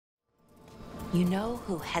You know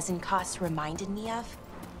who Hezenkos reminded me of?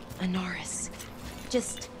 Anaris.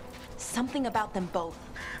 Just something about them both.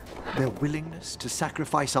 Their willingness to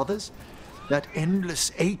sacrifice others? That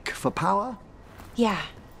endless ache for power? Yeah,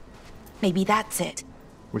 maybe that's it.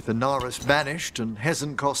 With Anaris banished and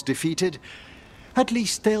Hezenkos defeated, at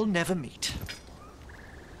least they'll never meet.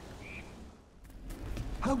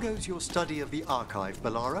 How goes your study of the archive,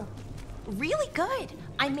 Bellara? Really good.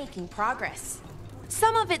 I'm making progress.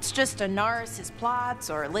 Some of it's just Anaris' plots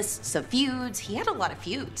or lists of feuds. He had a lot of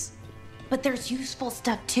feuds. But there's useful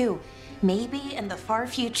stuff too. Maybe in the far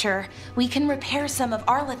future, we can repair some of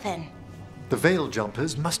Arlethan. The Veil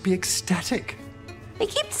Jumpers must be ecstatic. They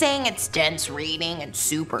keep saying it's dense reading and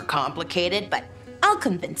super complicated, but I'll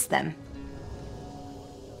convince them.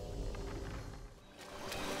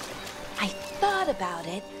 I thought about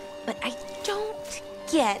it, but I don't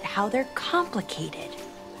get how they're complicated.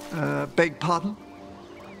 Beg pardon?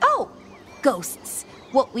 Oh, ghosts.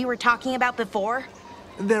 What we were talking about before?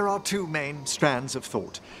 There are two main strands of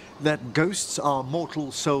thought. That ghosts are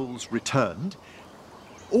mortal souls returned,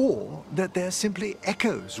 or that they're simply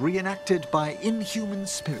echoes reenacted by inhuman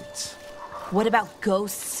spirits. What about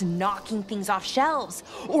ghosts knocking things off shelves,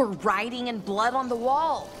 or writing in blood on the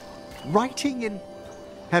wall? Writing in...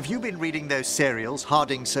 Have you been reading those serials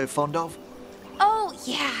Harding's so fond of? Oh,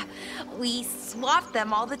 yeah. We swap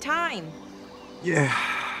them all the time. Yeah.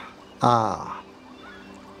 Ah.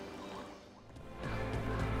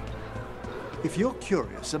 If you're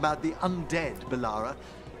curious about the undead, Bellara,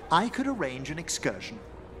 I could arrange an excursion.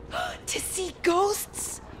 To see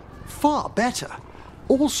ghosts? Far better.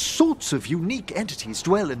 All sorts of unique entities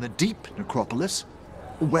dwell in the deep necropolis.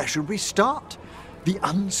 Where should we start? The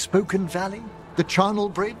Unspoken Valley? The Charnel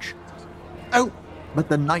Bridge? Oh, but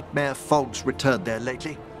the nightmare fog's returned there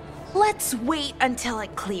lately. Let's wait until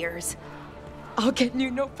it clears. I'll get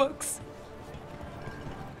new notebooks.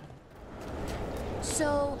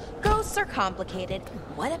 So, ghosts are complicated.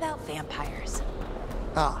 What about vampires?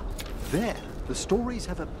 Ah, there. The stories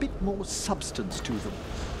have a bit more substance to them.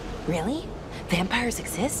 Really? Vampires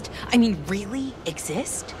exist? I mean, really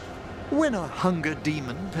exist? When a hunger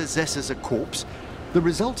demon possesses a corpse, the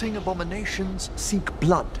resulting abominations seek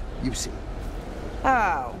blood, you see.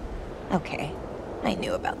 Oh, okay. I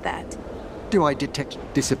knew about that. Do I detect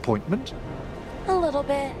disappointment? A little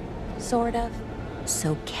bit, sort of.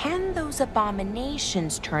 So can those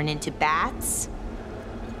abominations turn into bats?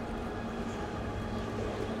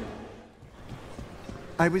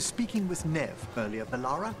 I was speaking with Nev earlier,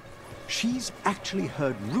 Bellara. She's actually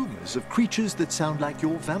heard rumors of creatures that sound like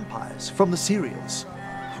your vampires from the serials.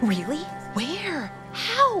 Really? Where?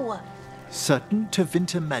 How? Certain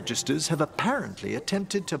Tevinter magisters have apparently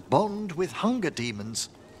attempted to bond with hunger demons.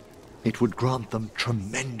 It would grant them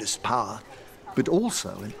tremendous power, but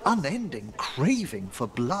also an unending craving for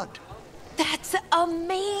blood. That's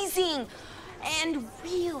amazing! And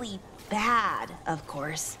really bad, of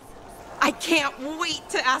course. I can't wait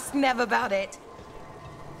to ask Nev about it.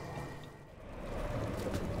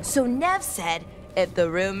 So Nev said, if the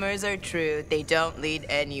rumors are true, they don't lead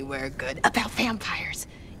anywhere good about vampires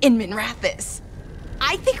in Minrathous.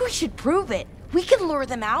 I think we should prove it. We can lure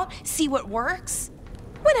them out, see what works.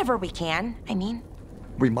 Whenever we can, I mean.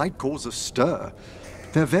 We might cause a stir.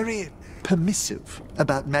 They're very permissive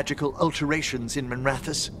about magical alterations in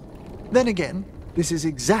Minrathous. Then again, this is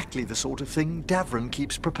exactly the sort of thing Davron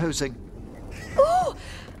keeps proposing. Ooh!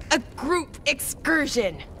 A group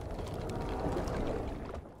excursion!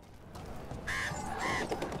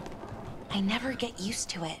 I never get used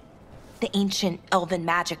to it. The ancient elven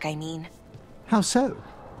magic, I mean. How so?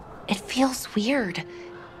 It feels weird.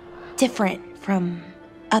 Different from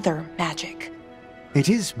other magic. It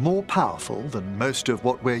is more powerful than most of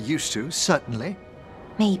what we're used to, certainly.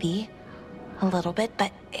 Maybe. A little bit,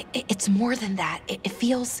 but it's more than that. It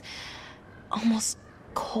feels almost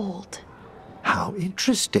cold. How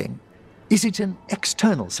interesting. Is it an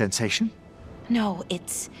external sensation? No,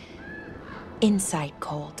 it's inside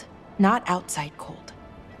cold, not outside cold.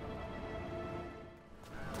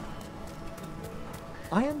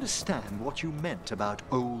 I understand what you meant about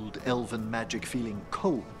old elven magic feeling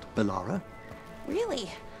cold, Bellara. Really?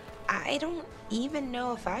 I don't even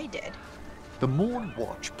know if I did. The Morn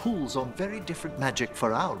Watch pulls on very different magic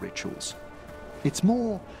for our rituals. It's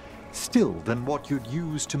more still than what you'd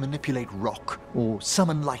use to manipulate rock or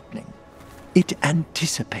summon lightning. It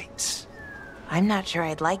anticipates. I'm not sure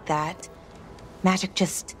I'd like that. Magic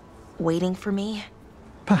just waiting for me?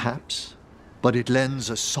 Perhaps, but it lends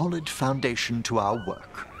a solid foundation to our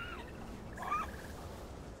work.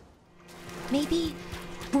 Maybe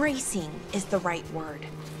bracing is the right word.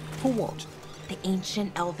 For what? the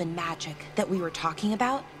ancient elven magic that we were talking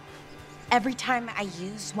about? Every time I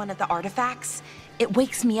use one of the artifacts, it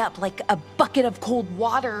wakes me up like a bucket of cold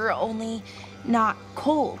water, only not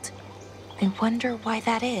cold. I wonder why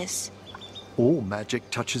that is. All magic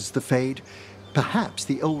touches the Fade. Perhaps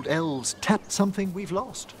the old elves tapped something we've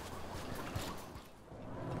lost.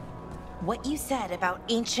 What you said about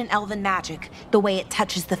ancient elven magic, the way it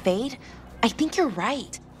touches the Fade, I think you're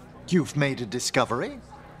right. You've made a discovery?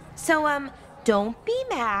 So, don't be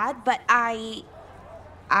mad, but I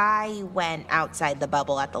went outside the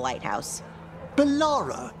bubble at the lighthouse.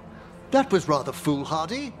 Bellara! That was rather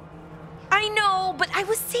foolhardy. I know, but I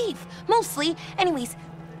was safe, mostly. Anyways,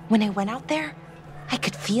 when I went out there, I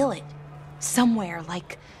could feel it. Somewhere,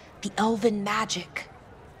 like the elven magic.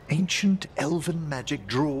 Ancient elven magic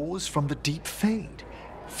draws from the deep Fade.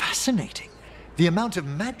 Fascinating. The amount of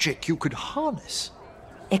magic you could harness.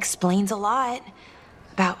 Explains a lot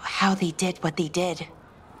about how they did what they did.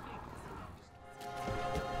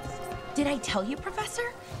 Did I tell you,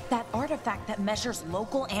 Professor? That artifact that measures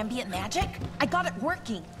local ambient magic? I got it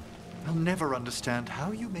working. I'll never understand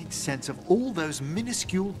how you make sense of all those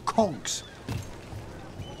minuscule cogs.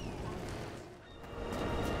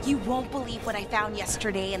 You won't believe what I found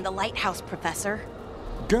yesterday in the lighthouse, Professor.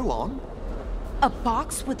 Go on. A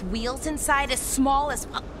box with wheels inside as small as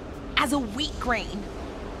a wheat grain.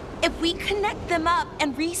 If we connect them up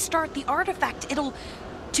and restart the artifact, it'll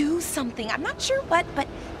do something. I'm not sure what, but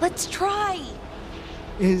let's try.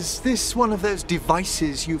 Is this one of those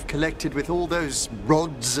devices you've collected with all those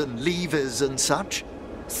rods and levers and such?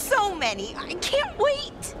 So many. I can't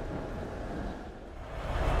wait.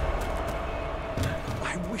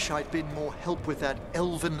 I wish I'd been more help with that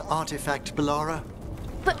elven artifact, Bellara.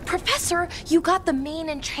 But Professor, you got the main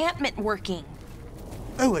enchantment working.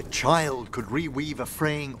 Oh, a child could reweave a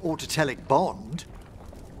fraying autotelic bond.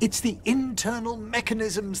 It's the internal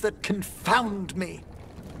mechanisms that confound me.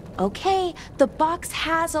 Okay, the box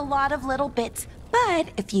has a lot of little bits, but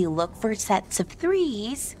if you look for sets of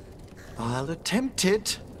threes... I'll attempt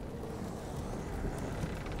it.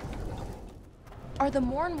 Are the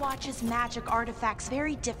Morn Watch's magic artifacts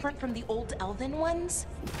very different from the old elven ones?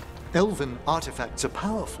 Elven artifacts are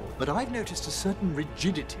powerful, but I've noticed a certain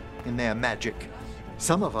rigidity in their magic.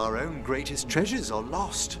 Some of our own greatest treasures are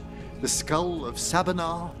lost. The skull of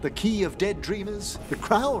Sabanar, the key of dead dreamers, the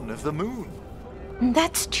crown of the moon.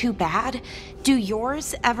 That's too bad. Do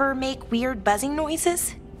yours ever make weird buzzing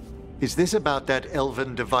noises? Is this about that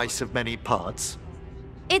elven device of many parts?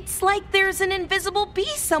 It's like there's an invisible bee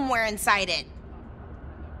somewhere inside it.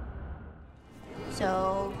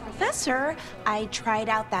 So, Professor, I tried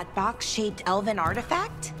out that box-shaped elven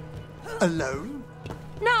artifact. Alone?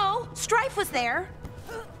 No, Strife was there.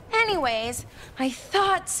 Anyways, I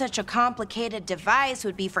thought such a complicated device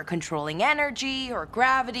would be for controlling energy, or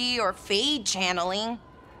gravity, or fade channeling.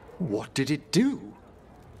 What did it do?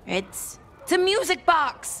 It's a music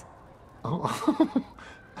box. Oh.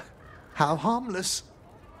 How harmless.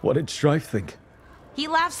 What did Strife think? He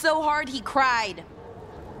laughed so hard he cried.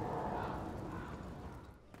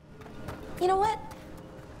 You know what?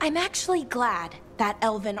 I'm actually glad that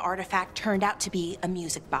elven artifact turned out to be a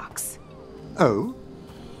music box. Oh?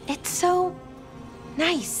 It's so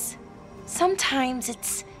nice. Sometimes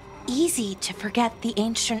it's easy to forget the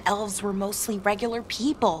ancient elves were mostly regular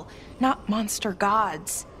people, not monster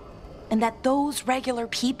gods. And that those regular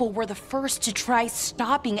people were the first to try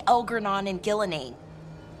stopping Elgernon and Gillenane.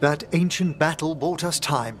 That ancient battle bought us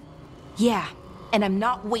time. Yeah, and I'm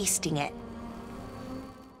not wasting it.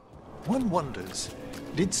 One wonders,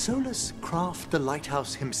 did Solus craft the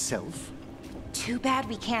lighthouse himself? Too bad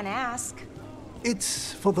we can't ask.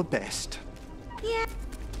 It's for the best. Yeah.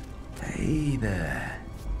 Hey there.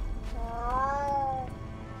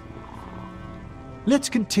 Let's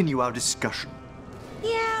continue our discussion.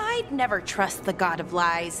 Yeah, I'd never trust the god of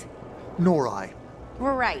lies. Nor I.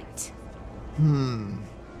 Right.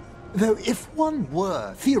 Though if one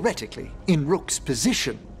were, theoretically, in Rook's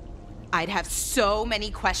position... I'd have so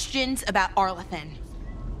many questions about Arlathan.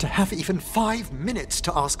 To have even 5 minutes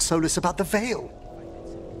to ask Solus about the Veil.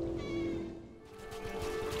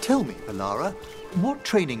 Tell me, Bellara, what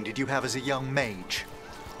training did you have as a young mage?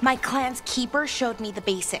 My clan's keeper showed me the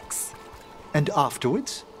basics. And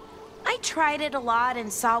afterwards? I tried it a lot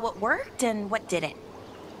and saw what worked and what didn't.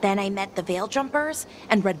 Then I met the Veil Jumpers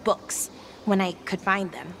and read books when I could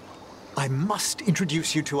find them. I must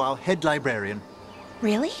introduce you to our head librarian.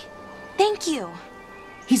 Really? Thank you.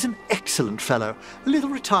 He's an excellent fellow, a little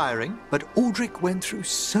retiring, but Aldrich went through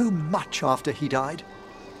so much after he died.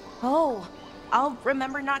 Oh, I'll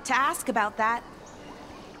remember not to ask about that.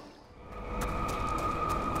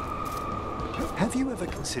 Have you ever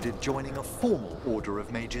considered joining a formal order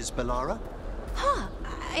of mages, Bellara? Huh,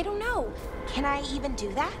 I don't know. Can I even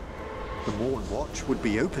do that? The Morn Watch would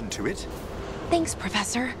be open to it. Thanks,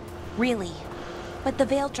 Professor. Really. But the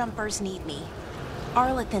Veil Jumpers need me.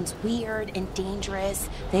 Arlethan's weird and dangerous,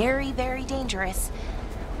 very, very dangerous.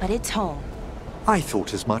 But it's home. I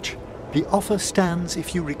thought as much. The offer stands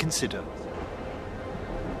if you reconsider.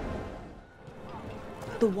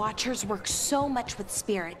 The Watchers work so much with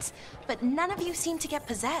spirits, but none of you seem to get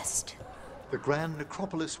possessed. The Grand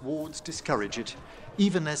Necropolis wards discourage it,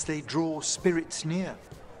 even as they draw spirits near,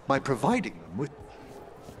 by providing them with...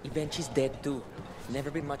 Eventu's dead too.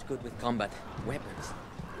 Never been much good with combat. Weapons.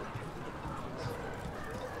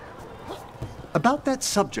 About that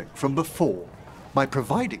subject from before, by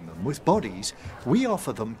providing them with bodies, we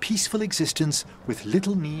offer them peaceful existence with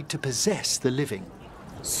little need to possess the living.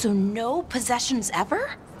 So no possessions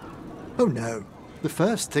ever? Oh no. The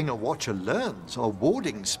first thing a Watcher learns are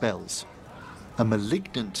warding spells. A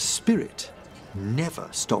malignant spirit never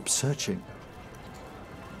stops searching.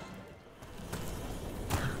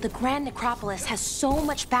 The Grand Necropolis has so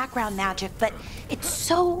much background magic, but it's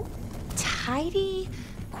so tidy,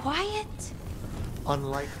 quiet.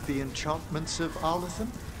 Unlike the enchantments of Arlethan?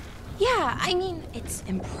 Yeah, I mean, it's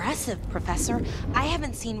impressive, Professor. I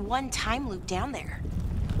haven't seen one time loop down there.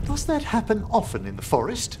 Does that happen often in the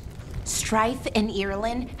forest? Strife and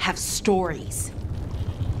Ireland have stories.